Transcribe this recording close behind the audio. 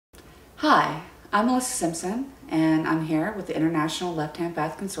Hi, I'm Melissa Simpson, and I'm here with the International Left-Hand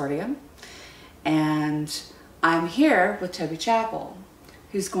Path Consortium, and I'm here with Toby Chappell,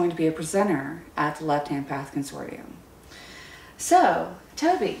 who's going to be a presenter at the Left-Hand Path Consortium. So,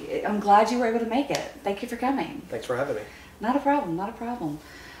 Toby, I'm glad you were able to make it. Thank you for coming. Thanks for having me. Not a problem, not a problem.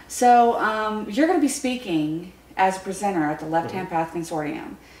 So, you're going to be speaking as a presenter at the Left-Hand Path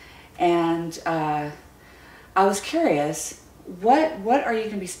Consortium, and I was curious, what are you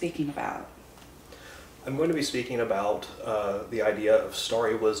going to be speaking about? I'm going to be speaking about the idea of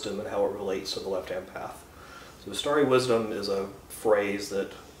starry wisdom and how it relates to the left-hand path. So starry wisdom is a phrase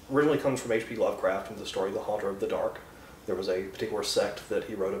that originally comes from H.P. Lovecraft in the story The Haunter of the Dark. There was a particular sect that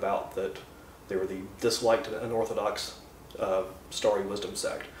he wrote about that they were the disliked and unorthodox starry wisdom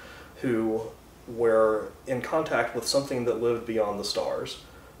sect, who were in contact with something that lived beyond the stars,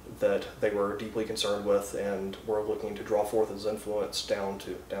 that they were deeply concerned with and were looking to draw forth as influence down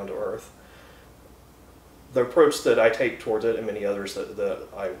to Earth. The approach that I take towards it, and many others that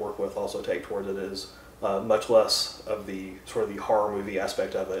I work with also take towards it, is much less of the sort of the horror movie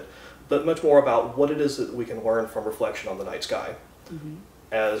aspect of it, but much more about what it is that we can learn from reflection on the night sky.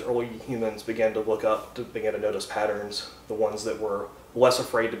 As early humans began to look up, began to notice patterns, the ones that were less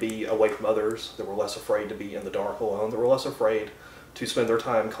afraid to be away from others, that were less afraid to be in the dark alone, that were less afraid to spend their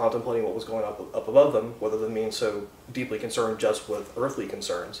time contemplating what was going up above them, rather than being so deeply concerned just with earthly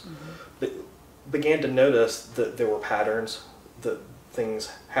concerns. They began to notice that there were patterns, that things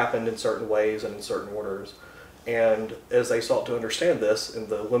happened in certain ways and in certain orders. And as they sought to understand this in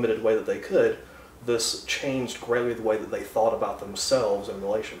the limited way that they could, this changed greatly the way that they thought about themselves in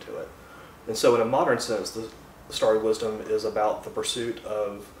relation to it. And so in a modern sense, the starry wisdom is about the pursuit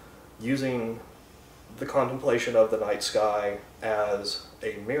of using the contemplation of the night sky as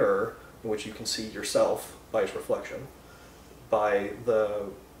a mirror in which you can see yourself by its reflection, by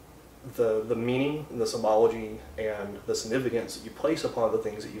the meaning and the symbology and the significance that you place upon the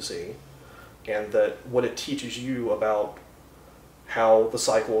things that you see, and that what it teaches you about how the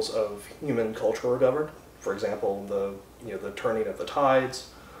cycles of human culture are governed. For example, the turning of the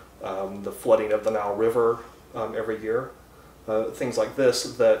tides, the flooding of the Nile River every year, things like this,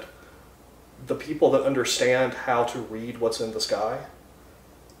 that the people that understand how to read what's in the sky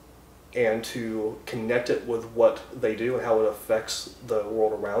and to connect it with what they do and how it affects the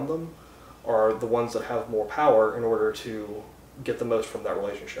world around them are the ones that have more power in order to get the most from that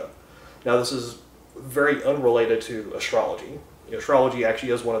relationship. Now, this is very unrelated to astrology. Astrology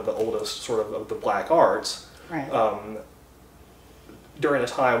actually is one of the oldest sort of the black arts. Right. During a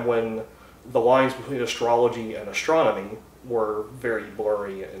time when the lines between astrology and astronomy were very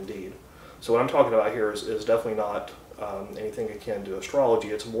blurry indeed. So what I'm talking about here is definitely not anything akin to astrology.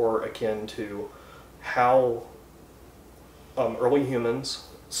 It's more akin to how early humans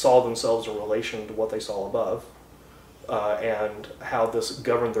saw themselves in relation to what they saw above, and how this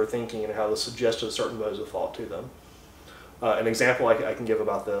governed their thinking and how this suggested certain modes of thought to them. An example I can give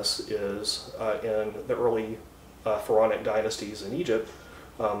about this is in the early pharaonic dynasties in Egypt,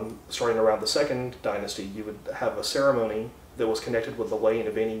 starting around the second dynasty, you would have a ceremony that was connected with the laying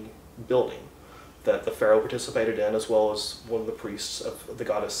of any building that the pharaoh participated in, as well as one of the priests of the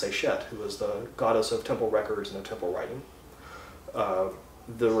goddess Sechet, who was the goddess of temple records and of temple writing.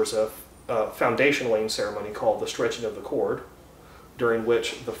 There was a foundation laying ceremony called the stretching of the cord, during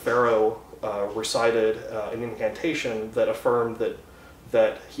which the pharaoh recited an incantation that affirmed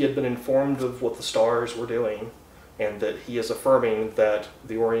that he had been informed of what the stars were doing, and that he is affirming that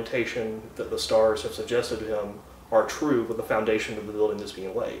the orientation that the stars have suggested to him are true with the foundation of the building that's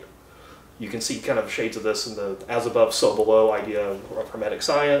being laid. You can see kind of shades of this in the as above, so below idea of Hermetic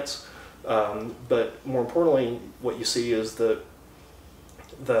science, but more importantly, what you see is that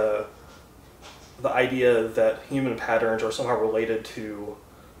the idea that human patterns are somehow related to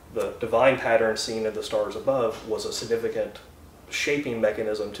the divine pattern seen in the stars above was a significant shaping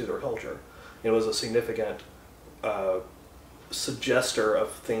mechanism to their culture. It was a significant suggester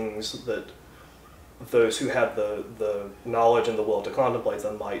of things that those who had the knowledge and the will to contemplate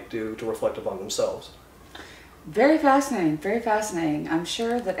them might do to reflect upon themselves. Very fascinating, very fascinating. I'm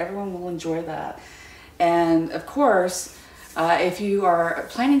sure that everyone will enjoy that. And of course, if you are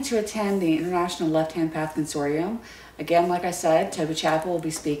planning to attend the International Left-Hand Path Consortium, again, like I said, Toby Chappell will be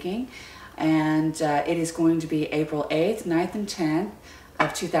speaking, and it is going to be April 8th, 9th, and 10th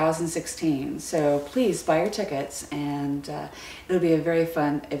of 2016. So please buy your tickets, and it'll be a very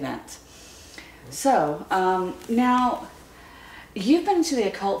fun event. So now, you've been into the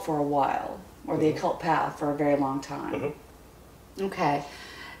occult for a while, or the occult path for a very long time. Okay,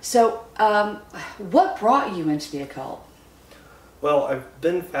 so what brought you into the occult? Well, I've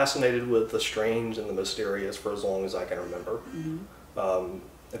been fascinated with the strange and the mysterious for as long as I can remember.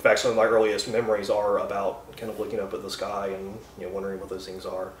 In fact, some of my earliest memories are about kind of looking up at the sky and wondering what those things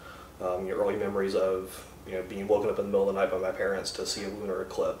are. Early memories of being woken up in the middle of the night by my parents to see a lunar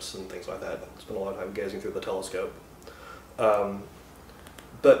eclipse and things like that. Spent a lot of time gazing through the telescope.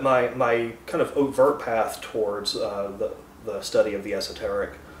 But my kind of overt path towards the study of the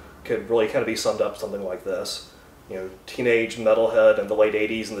esoteric could really kind of be summed up something like this. Teenage metalhead in the late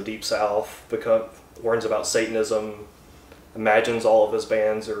 80s in the Deep South learns about Satanism, imagines all of his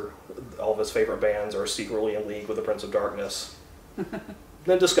favorite bands are secretly in league with the Prince of Darkness.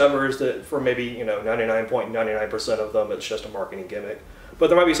 Then discovers that for maybe 99.99% of them it's just a marketing gimmick, but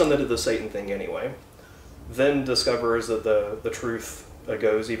there might be some that did the Satan thing anyway. Then discovers that the truth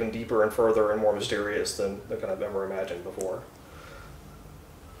goes even deeper and further and more mysterious than kind of ever imagined before.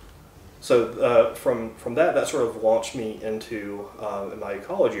 So from that sort of launched me into in my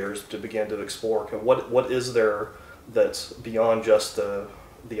college years to begin to explore what is there that's beyond just the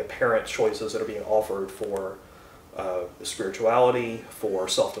apparent choices that are being offered for spirituality, for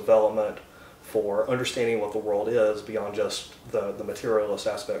self-development, for understanding what the world is beyond just the materialist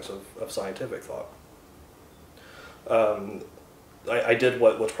aspects of scientific thought. I did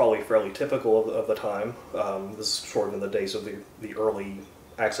what was probably fairly typical of the time. This is sort of in the days of the early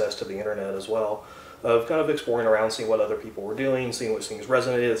access to the internet as well, of kind of exploring around, seeing what other people were doing, seeing which things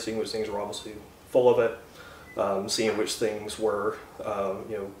resonated, seeing which things were obviously full of it, seeing which things were,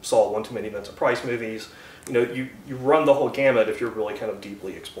 saw one too many Vincent Price movies. You run the whole gamut if you're really kind of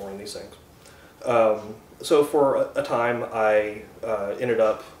deeply exploring these things. So for a time I ended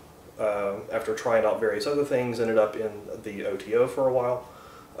up, after trying out various other things, ended up in the OTO for a while.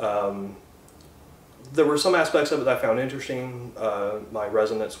 There were some aspects of it that I found interesting. My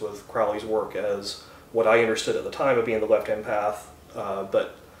resonance with Crowley's work as what I understood at the time of being the left-hand path,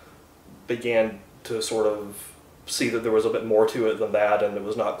 but began to sort of see that there was a bit more to it than that, and it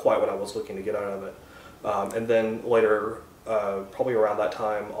was not quite what I was looking to get out of it. And then later, probably around that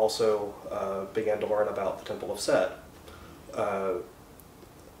time, also began to learn about the Temple of Set.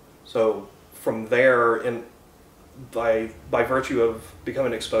 So from there, by virtue of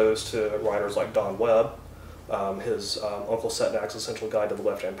becoming exposed to writers like Don Webb, his Uncle Setnack's Essential Guide to the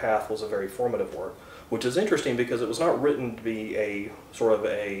Left-Hand Path was a very formative work, which is interesting because it was not written to be a sort of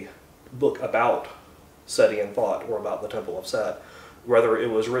a book about Setian thought or about the Temple of Set. Rather, it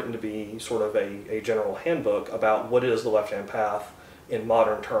was written to be sort of a general handbook about what is the left-hand path in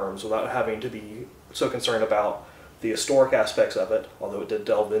modern terms, without having to be so concerned about the historic aspects of it, although it did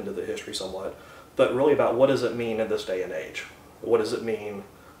delve into the history somewhat, but really about what does it mean in this day and age? What does it mean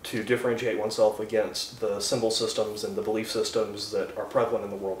to differentiate oneself against the symbol systems and the belief systems that are prevalent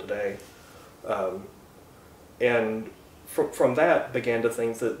in the world today? And from that, began to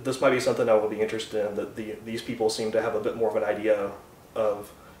think that this might be something I would be interested in, that these people seem to have a bit more of an idea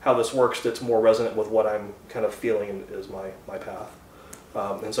of how this works that's more resonant with what I'm kind of feeling is my path.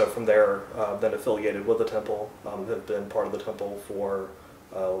 And so from there, then affiliated with the temple, have been part of the temple for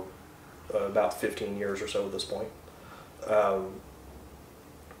about 15 years or so at this point. Now,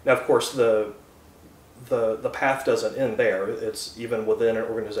 of course, the path doesn't end there. It's even within an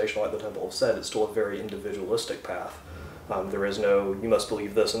organization like the Temple of Set, it's still a very individualistic path. There is no, you must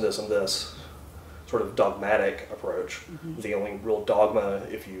believe this and this and this sort of dogmatic approach. Mm-hmm. The only real dogma,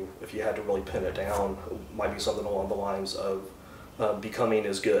 if you had to really pin it down, might be something along the lines of becoming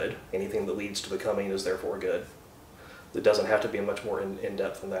is good. Anything that leads to becoming is therefore good. It doesn't have to be much more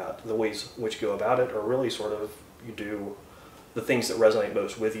in-depth than that. The ways which you go about it are really sort of, you do the things that resonate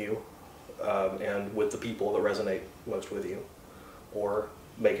most with you and with the people that resonate most with you, or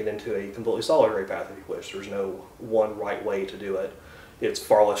make it into a completely solitary path if you wish. There's no one right way to do it. It's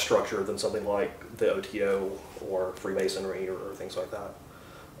far less structured than something like the OTO or Freemasonry or things like that.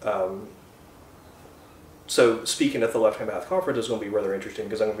 So speaking at the Left Hand Path Conference is going to be rather interesting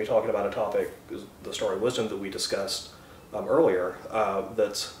because I'm going to be talking about a topic, the Starry Wisdom that we discussed earlier,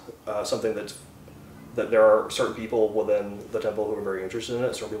 that's something that there are certain people within the temple who are very interested in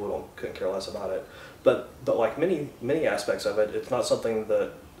it, certain people who couldn't care less about it. But like many aspects of it, it's not something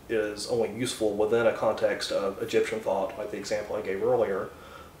that is only useful within a context of Egyptian thought, like the example I gave earlier,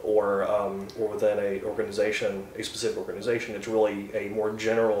 or within a organization, a specific organization. It's really a more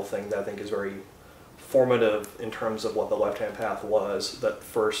general thing that I think is very formative in terms of what the left-hand path was, that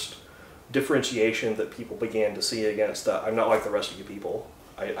first differentiation that people began to see against that I'm not like the rest of you people.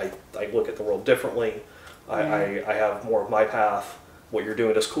 I look at the world differently. I have more of my path. What you're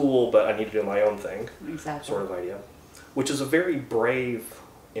doing is cool, but I need to do my own thing. Exactly. Sort of idea. Which is a very brave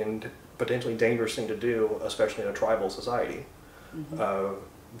and potentially dangerous thing to do, especially in a tribal society.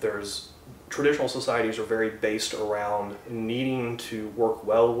 There's traditional societies are very based around needing to work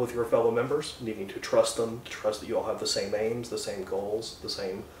well with your fellow members, needing to trust them, to trust that you all have the same aims, the same goals, the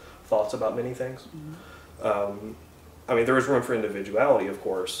same thoughts about many things. I mean, there is room for individuality, of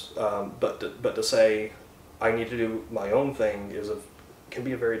course, but to say I need to do my own thing can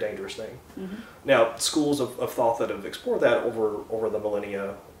be a very dangerous thing. Now, schools of thought that have explored that over the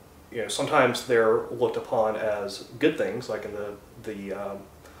millennia, sometimes they're looked upon as good things, like in the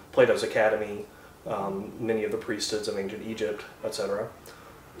Plato's Academy, many of the priesthoods of ancient Egypt, etc.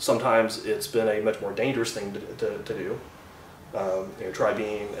 Sometimes it's been a much more dangerous thing to do. Try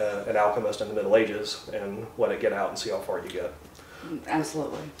being an alchemist in the Middle Ages and let it get out and see how far you get.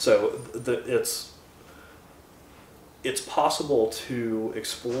 Absolutely. So it's possible to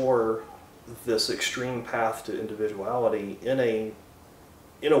explore this extreme path to individuality in a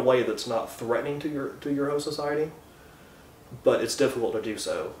way that's not threatening to your host society, but it's difficult to do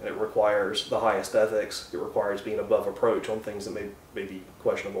so. And it requires the highest ethics. It requires being above reproach on things that may be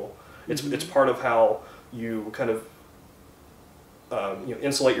questionable. It's part of how you kind of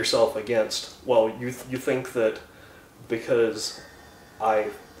insulate yourself against, well, you think that because I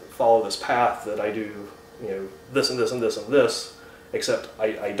follow this path that I do this and this and this and this, except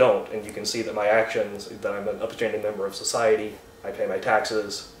I don't, and you can see that my actions, that I'm an upstanding member of society, I pay my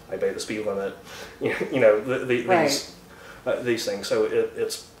taxes, I obey the speed limit, these things. So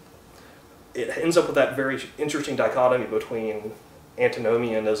it ends up with that very interesting dichotomy between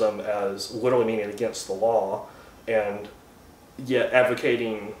antinomianism as literally meaning against the law, and yet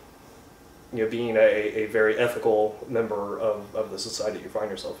advocating being a very ethical member of the society you find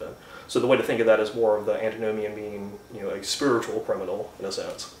yourself in. So the way to think of that is more of the antinomian being a spiritual criminal in a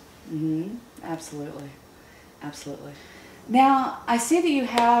sense. Absolutely. Absolutely. Now, I see that you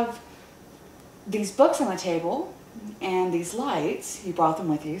have these books on the table and these lights. You brought them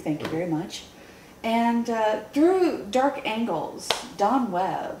with you. Thank you very much. And Through Dark Angles, Don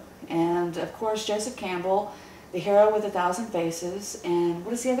Webb, and of course Joseph Campbell, The Hero with a Thousand Faces, and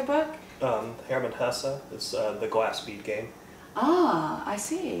what is the other book? Herman Hesse. It's The Glass Bead Game. Ah, I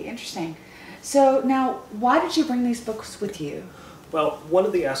see. Interesting. So now, why did you bring these books with you? Well, one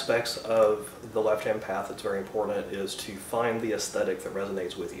of the aspects of the left-hand path that's very important is to find the aesthetic that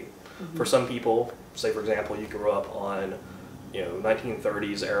resonates with you. For some people, say for example, you grew up on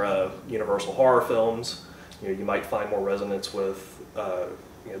 1930s era Universal horror films, you might find more resonance with Bela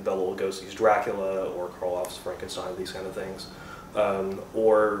Lugosi's Dracula or Karloff's Frankenstein, these kind of things.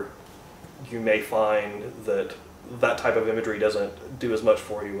 Or you may find that type of imagery doesn't do as much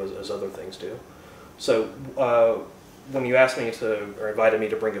for you as other things do. So when you asked me or invited me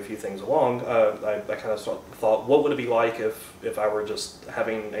to bring a few things along, I kind of thought, what would it be like if I were just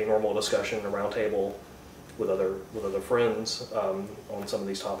having a normal discussion, a round table with other friends on some of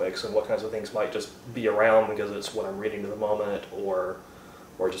these topics, and what kinds of things might just be around because it's what I'm reading at the moment, or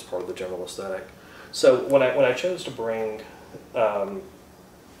just part of the general aesthetic. So when I chose to bring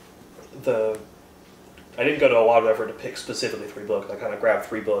I didn't go to a lot of effort to pick specifically 3 books. I kind of grabbed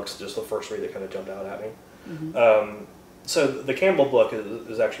 3 books, just the first 3 that kind of jumped out at me. So the Campbell book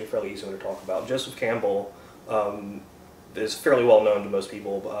is actually a fairly easy one to talk about. Joseph Campbell is fairly well known to most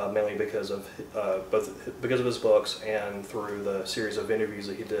people, mainly because of his books and through the series of interviews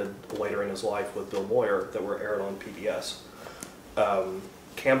that he did later in his life with Bill Moyer that were aired on PBS.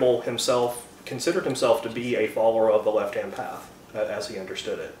 Campbell himself considered himself to be a follower of the left-hand path, as he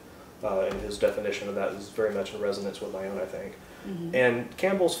understood it. And his definition of that is very much in resonance with my own, I think. And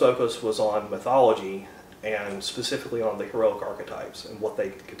Campbell's focus was on mythology, and specifically on the heroic archetypes and what they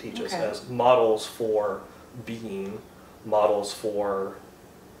could teach us as models for being, models for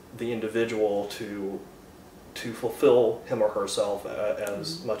the individual to fulfill him or herself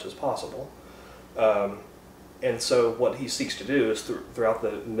as much as possible. And so what he seeks to do is throughout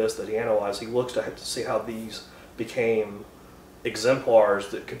the myths that he analyzed, he looks to see how these became exemplars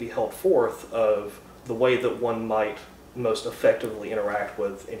that could be held forth of the way that one might most effectively interact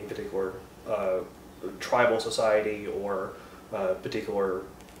with any particular tribal society or particular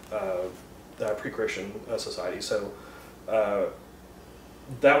pre-Christian society. So that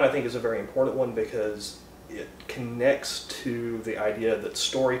one I think is a very important one because it connects to the idea that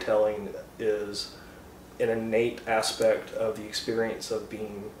storytelling is an innate aspect of the experience of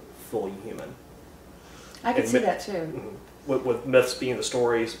being fully human. I can see that too. With myths being the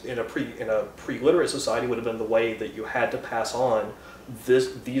stories in a pre-literate society would have been the way that you had to pass on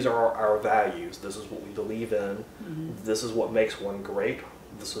these are our values, this is what we believe in, this is what makes one great,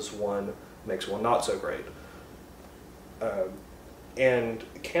 this is what makes one not so great. And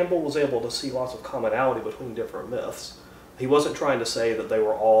Campbell was able to see lots of commonality between different myths. he wasn't trying to say that they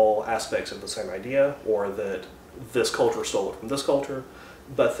were all aspects of the same idea, or that this culture stole it from this culture,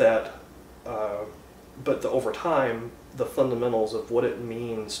 but that over time, the fundamentals of what it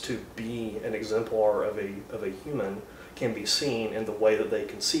means to be an exemplar of a human can be seen in the way that they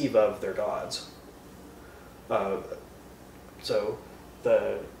conceive of their gods. So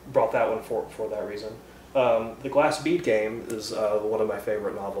brought that one for that reason. The Glass Bead Game is one of my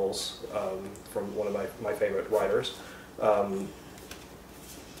favorite novels from one of my favorite writers.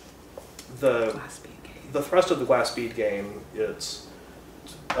 The thrust of the Glass Bead Game, it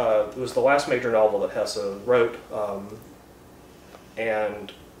was the last major novel that Hesse wrote,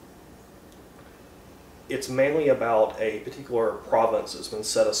 and it's mainly about a particular province that's been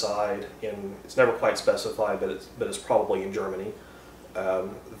set aside in, it's never quite specified, but it's probably in Germany,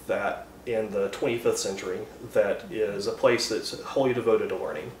 that in the 25th century, that is a place that's wholly devoted to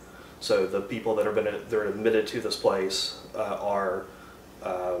learning. So the people that are admitted to this place are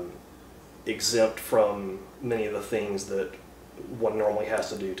exempt from many of the things that one normally has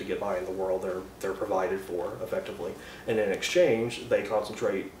to do to get by in the world. They're provided for effectively, and in exchange they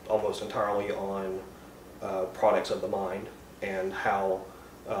concentrate almost entirely on products of the mind, and how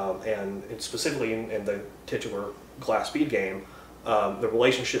and specifically in the titular Glass Bead Game, the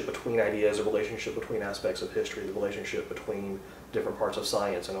relationship between ideas, the relationship between aspects of history, the relationship between different parts of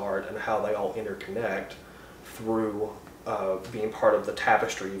science and art, and how they all interconnect through being part of the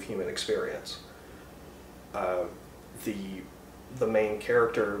tapestry of human experience. The main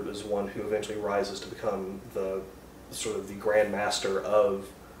character is one who eventually rises to become the sort of the grand master of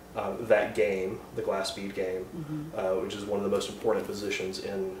that game, the Glass Bead Game, which is one of the most important positions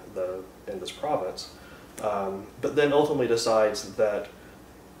in this province. But then ultimately decides that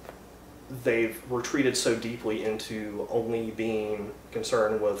they've retreated so deeply into only being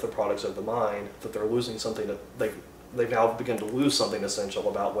concerned with the products of the mind that they're losing something, that they've now begun to lose something essential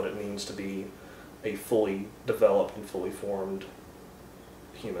about what it means to be a fully developed and fully formed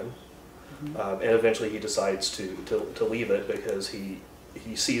human. And eventually he decides to leave it because he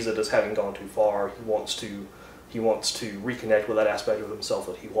sees it as having gone too far. He wants to reconnect with that aspect of himself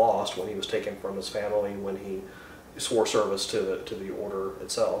that he lost when he was taken from his family, when he swore service to the order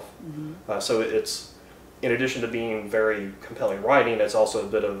itself. So it's, in addition to being very compelling writing, it's also a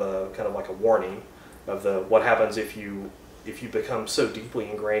bit of a kind of like a warning of what happens if you become so deeply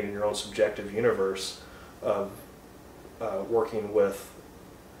ingrained in your own subjective universe of working with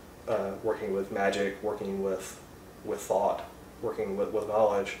magic, working with thought, working with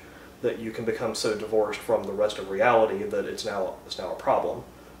knowledge, that you can become so divorced from the rest of reality that it's now a problem.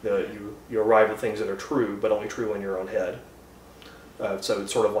 You arrive at things that are true, but only true in your own head. So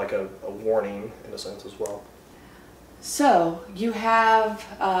it's sort of like a warning in a sense as well. So you have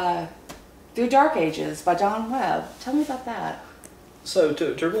The Dark Ages by John Webb. Tell me about that. So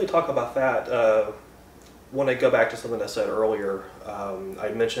to really talk about that, when I go back to something I said earlier, I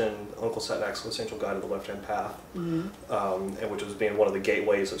mentioned Uncle Setnack's Essential Guide to the Left-Hand Path, and which was being one of the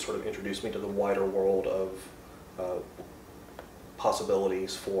gateways that sort of introduced me to the wider world of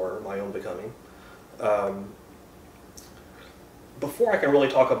possibilities for my own becoming. Before I can really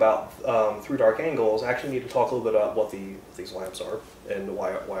talk about Through Dark Angles, I actually need to talk a little bit about what these lamps are and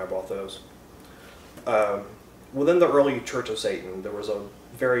why I brought those. Within the early Church of Satan, there was a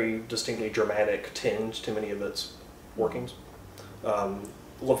very distinctly Germanic tinge to many of its workings.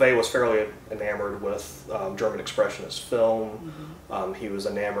 LaVey was fairly enamored with German expressionist film. He was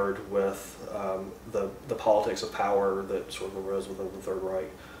enamored with the politics of power that sort of arose within the Third Reich.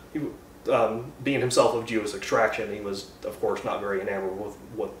 Being himself of Jewish extraction, he was, of course, not very enamored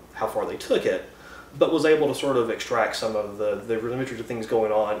with how far they took it, but was able to sort of extract some of the rudimentary things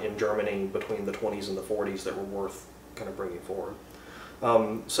going on in Germany between the 20s and the 40s that were worth kind of bringing forward.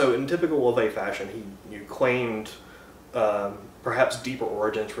 So in typical LaVey fashion, he claimed perhaps deeper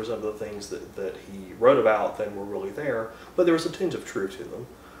origins for some of the things that he wrote about than were really there, but there was a tinge of truth to them.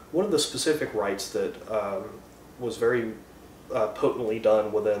 One of the specific rites that was very potently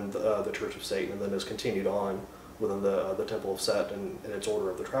done within the Church of Satan, and then has continued on within the Temple of Set and its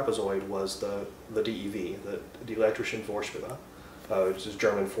order of the trapezoid, was the DEV, the Elektrische Vorspiele, which is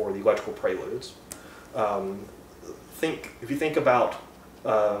German for the electrical preludes. If you think about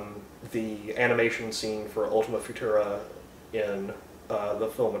the animation scene for Ultima Futura in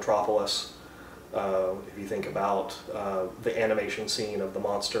the film Metropolis, if you think about the animation scene of the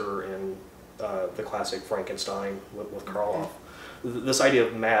monster in the classic Frankenstein with Karloff, this idea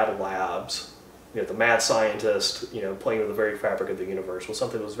of mad labs, the mad scientist, playing with the very fabric of the universe, was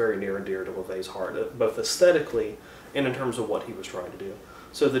something that was very near and dear to LaVey's heart, both aesthetically and in terms of what he was trying to do.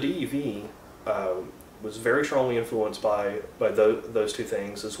 So the DEV was very strongly influenced by those two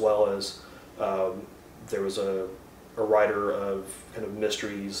things, as well as there was a writer of kind of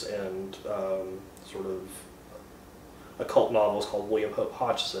mysteries and sort of occult novels called William Hope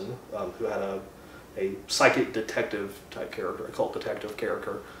Hodgson, who had a psychic detective type character, occult detective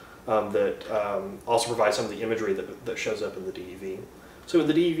character, that also provides some of the imagery that shows up in the DEV. So in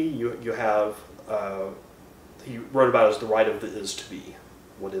the DEV, you have, he wrote about as the right of the is to be,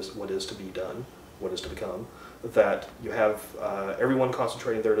 what is to be done, what is to become, that you have everyone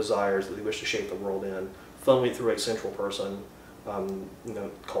concentrating their desires that they wish to shape the world in, funneling through a central person,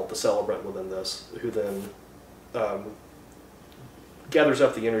 called the celebrant within this, who then gathers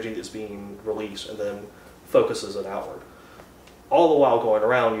up the energy that's being released and then focuses it outward. All the while going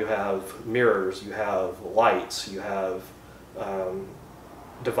around, you have mirrors, you have lights, you have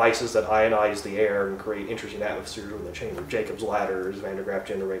devices that ionize the air and create interesting atmospheres in the chamber. Jacob's ladders, Van de Graaff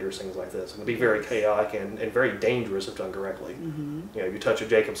generators, things like this. It can be very chaotic and very dangerous if done correctly. Mm-hmm. You touch a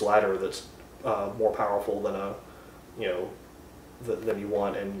Jacob's ladder that's more powerful than than you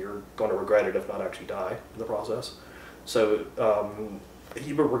want, and you're going to regret it if not actually die in the process. So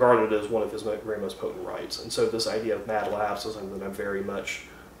he regarded it as one of his very most potent rites. And so this idea of mad labs is something that I'm very much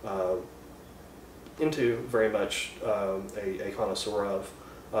into, very much a connoisseur of.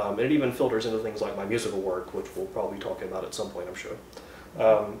 And it even filters into things like my musical work, which we'll probably be talking about at some point, I'm sure.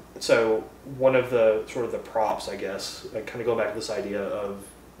 So one of the sort of the props, I guess, kind of go back to this idea of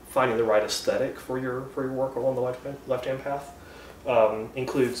finding the right aesthetic for your work along the left-hand path.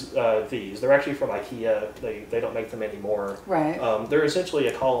 Includes these. They're actually from IKEA. They don't make them anymore. Right. They're essentially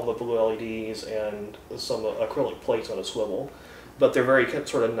a column of blue LEDs and some acrylic plates on a swivel, but they're very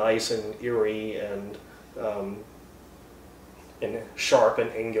sort of nice and eerie and sharp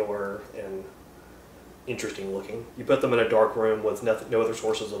and angular and interesting looking. You put them in a dark room with no other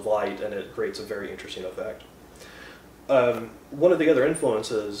sources of light, and it creates a very interesting effect. One of the other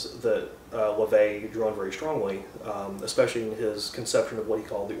influences that LaVey drew on very strongly, especially in his conception of what he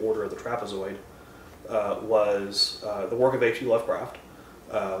called the Order of the Trapezoid, was the work of H.P. Lovecraft,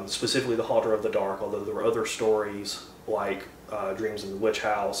 specifically The Haunter of the Dark, although there were other stories like Dreams in the Witch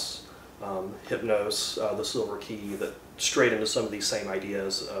House, Hypnos, The Silver Key, that strayed into some of these same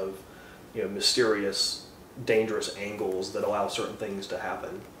ideas of mysterious, dangerous angles that allow certain things to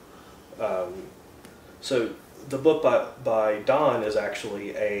happen. So the book by Don is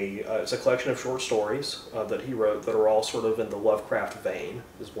actually it's a collection of short stories that he wrote that are all sort of in the Lovecraft vein,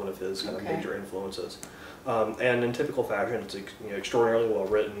 is one of his kind of major influences. And in typical fashion, it's extraordinarily well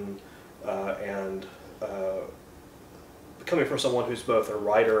written, and coming from someone who's both a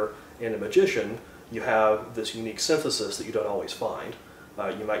writer and a magician, you have this unique synthesis that you don't always find.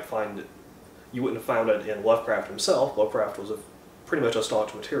 You wouldn't have found it in Lovecraft himself. Lovecraft was pretty much a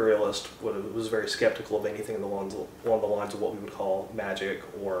staunch materialist, was very skeptical of anything along the lines of what we would call magic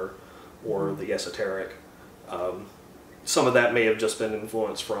or the esoteric. Some of that may have just been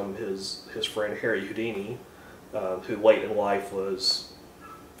influenced from his friend Harry Houdini, who late in life was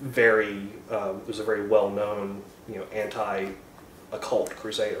a very well-known anti-occult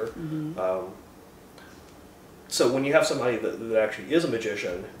crusader. Mm-hmm. So when you have somebody that actually is a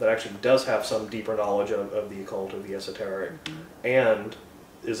magician, that actually does have some deeper knowledge of the occult, of the esoteric, and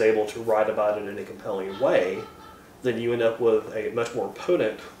is able to write about it in a compelling way, then you end up with a much more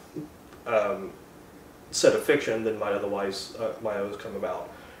potent set of fiction than might otherwise come about.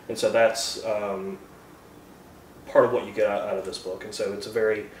 And so that's part of what you get out of this book. And so it's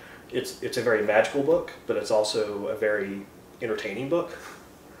a very magical book, but it's also a very entertaining book.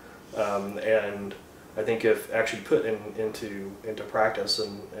 And I think if actually put into practice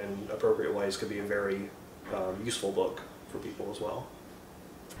in appropriate ways, could be a very useful book for people as well.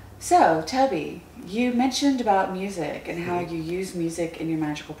 So, Toby, you mentioned about music and how you use music in your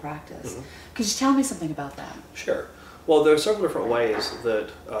magical practice. Mm-hmm. Could you tell me something about that? Sure. Well, there are several different ways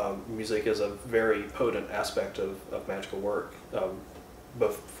that music is a very potent aspect of magical work,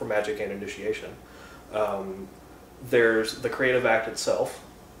 both for magic and initiation. There's the creative act itself,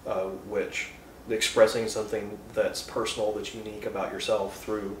 which expressing something that's personal, that's unique about yourself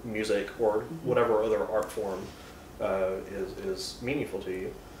through music or whatever other art form is meaningful to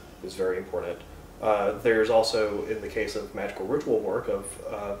you, is very important. There's also, in the case of magical ritual work, of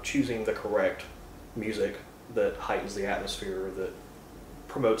choosing the correct music that heightens the atmosphere, that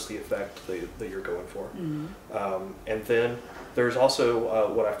promotes the effect that you're going for. Mm-hmm. And then there's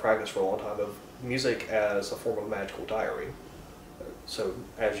also what I've practiced for a long time, of music as a form of magical diary. So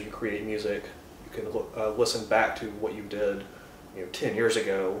as you create music, you can listen back to what you did 10 years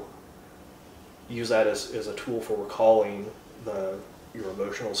ago, use that as a tool for recalling your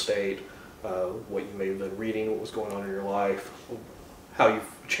emotional state, what you may have been reading, what was going on in your life, how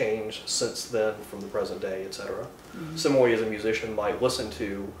you've changed since then from the present day, etc. Similarly, as a musician might listen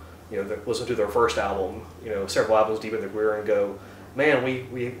to, listen to their first album, several albums deep in their career and go, man,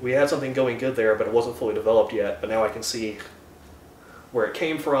 we had something going good there, but it wasn't fully developed yet, but now I can see where it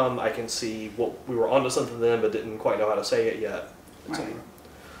came from, I can see what we were onto something then, but didn't quite know how to say it yet, etc.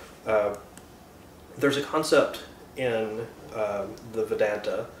 Right. There's a concept in the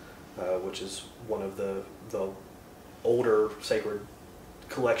Vedanta, which is one of the older sacred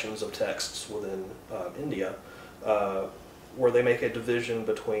collections of texts within India, where they make a division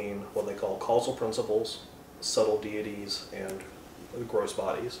between what they call causal principles, subtle deities, and gross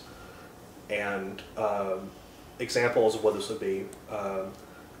bodies. And examples of what this would be,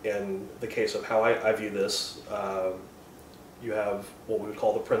 in the case of how I view this, you have what we would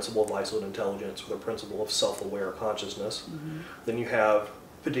call the principle of isolated intelligence, or the principle of self-aware consciousness. Then you have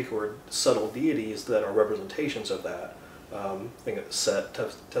particular subtle deities that are representations of that. Think of Set,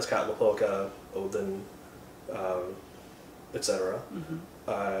 Tezcatlipoca, Odin, etc.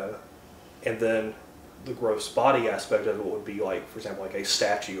 And then the gross body aspect of it would be like, for example, like a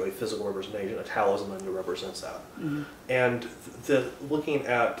statue, a physical representation, a talisman that represents that. And looking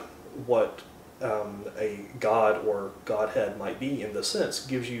at what a god or godhead might be in this sense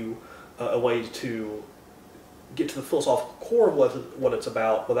gives you a way to get to the philosophical core of what it's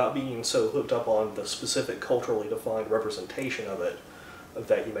about without being so hooked up on the specific culturally defined representation of it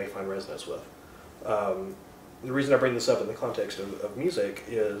that you may find resonance with. The reason I bring this up in the context of music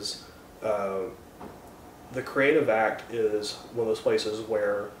is the creative act is one of those places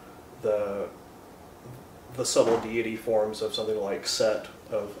where the subtle deity forms of something like Set,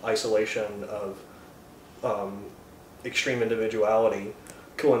 of isolation, of extreme individuality,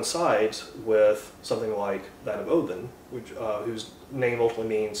 coincides with something like that of Odin, which, whose name ultimately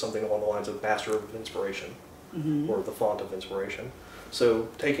means something along the lines of master of inspiration, or the font of inspiration. So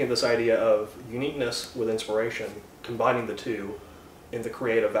taking this idea of uniqueness with inspiration, combining the two in the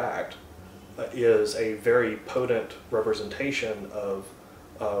creative act, is a very potent representation of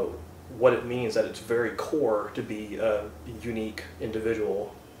what it means at its very core to be a unique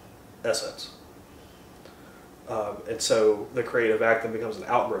individual essence. And so the creative act then becomes an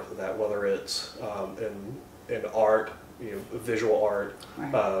outgrowth of that, whether it's in art, visual art,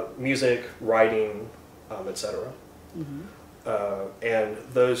 right. Music, writing, etc. And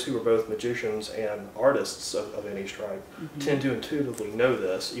those who are both magicians and artists of any stripe tend to intuitively know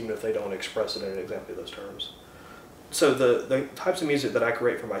this, even if they don't express it in exactly those terms. So the types of music that I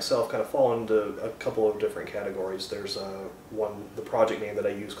create for myself kind of fall into a couple of different categories. There's the project name that I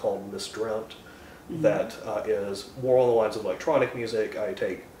use called Misdreamt, that is more on the lines of electronic music. I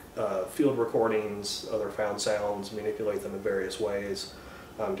take field recordings, other found sounds, manipulate them in various ways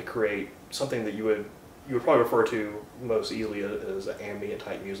to create something that you would probably refer to most easily as ambient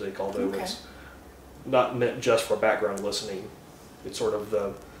type music, although it's not meant just for background listening. It's sort of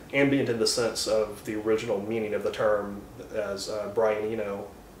the ambient in the sense of the original meaning of the term, as Brian Eno,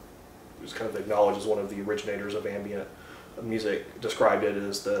 who's kind of acknowledged as one of the originators of ambient music, described it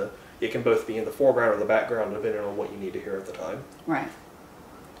as it can both be in the foreground or the background depending on what you need to hear at the time. Right.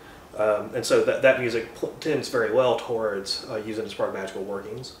 And so that music tends very well towards using it as part of magical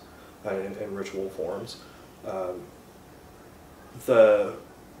workings and ritual forms. The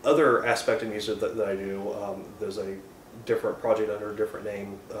other aspect of music that I do, there's a different project under a different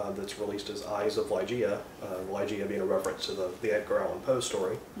name that's released as Eyes of Ligeia, Ligeia being a reference to the Edgar Allan Poe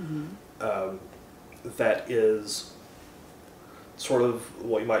story. That is sort of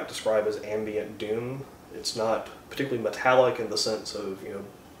what you might describe as ambient doom. It's not particularly metallic in the sense of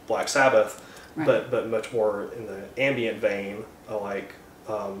Black Sabbath, right. but much more in the ambient vein, like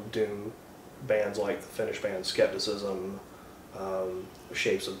doom bands like the Finnish band Skepticism,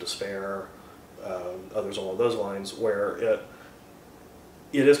 Shapes of Despair, others along those lines, where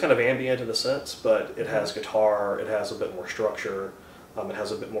it is kind of ambient in a sense, but it has guitar, it has a bit more structure, it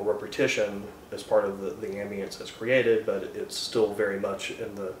has a bit more repetition as part of the ambience that's created, but it's still very much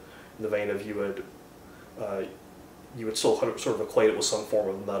in the vein of you would still sort of equate it with some form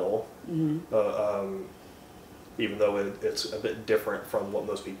of metal, even though it's a bit different from what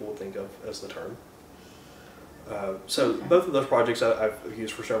most people would think of as the term. So both of those projects I've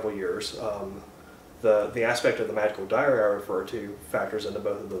used for several years. The aspect of the magical diary I refer to factors into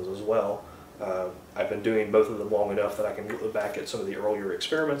both of those as well. I've been doing both of them long enough that I can look back at some of the earlier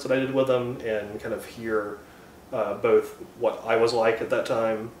experiments that I did with them and kind of hear both what I was like at that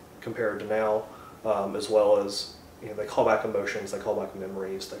time compared to now, as well as they call back emotions, they call back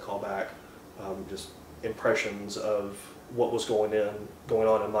memories, they call back just impressions of what was going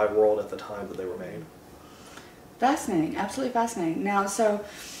on in my world at the time that they were made. Fascinating, absolutely fascinating. Now, so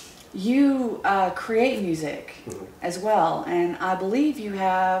you create music as well, and I believe you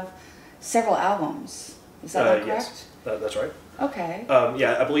have several albums. Is that correct? Yes, that's right. Okay.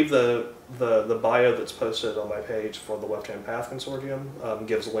 Yeah, I believe the bio that's posted on my page for the Left Hand Path Consortium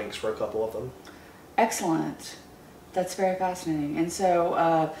gives links for a couple of them. Excellent. That's very fascinating. And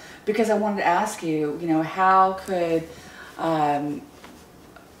so, because I wanted to ask you, how could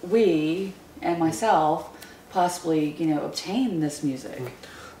we and myself possibly, obtain this music?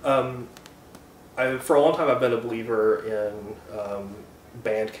 For a long time, I've been a believer in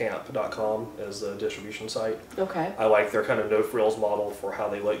bandcamp.com as the distribution site. Okay. I like their kind of no-frills model for how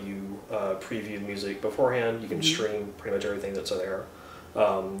they let you preview music beforehand. You can stream pretty much everything that's there.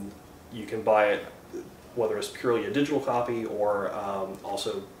 You can buy it, whether it's purely a digital copy or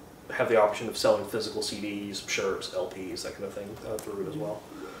also have the option of selling physical CDs, shirts, LPs, that kind of thing through it as well.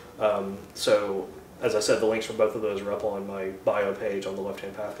 So, as I said, the links for both of those are up on my bio page on the Left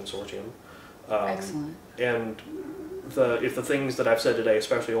Hand Path Consortium. Excellent. And if the things that I've said today,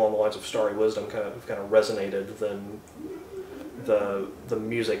 especially along the lines of Starry Wisdom, kind of resonated, then the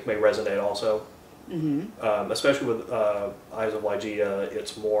music may resonate also. Especially with Eyes of Ligeia,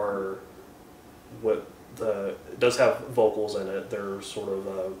 it's more it does have vocals in it. They're sort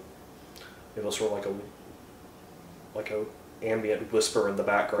of like a ambient whisper in the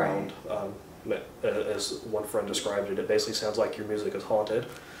background. Right. As one friend described it, it basically sounds like your music is haunted.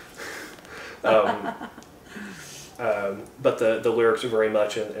 But the lyrics are very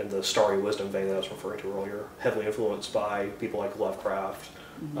much in the Starry Wisdom vein that I was referring to earlier, heavily influenced by people like Lovecraft,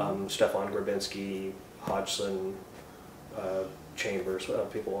 Stefan Grabinski, Hodgson, Chambers,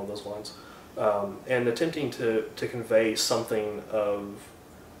 people along those lines. And attempting to convey something of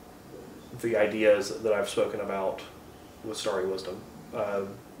the ideas that I've spoken about with Starry Wisdom.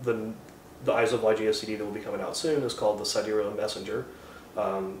 The Eyes of Ligeia CD that will be coming out soon is called The Sidereal Messenger.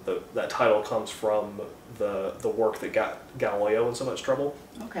 That title comes from the work that got Galileo in so much trouble.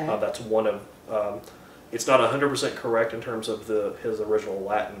 Okay. That's one of, it's not 100% correct in terms of his original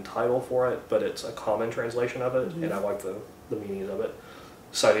Latin title for it, but it's a common translation of it, and I like the meanings of it.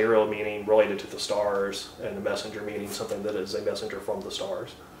 Sidereal meaning related to the stars, and the messenger meaning something that is a messenger from the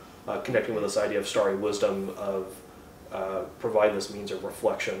stars. Connecting with this idea of Starry Wisdom of provide this means of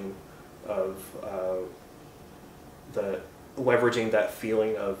reflection of leveraging that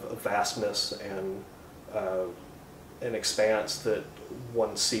feeling of vastness and an expanse that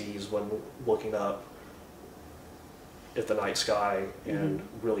one sees when looking up at the night sky and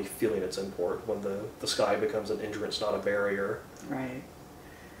really feeling its import when the sky becomes an hindrance, not a barrier. Right.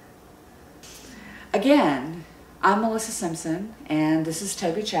 Again, I'm Melissa Simpson, and this is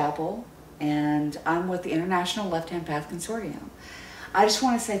Toby Chappell, and I'm with the International Left Hand Path Consortium. I just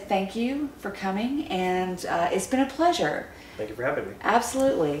want to say thank you for coming, and it's been a pleasure. Thank you for having me.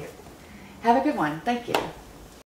 Absolutely. Have a good one. Thank you.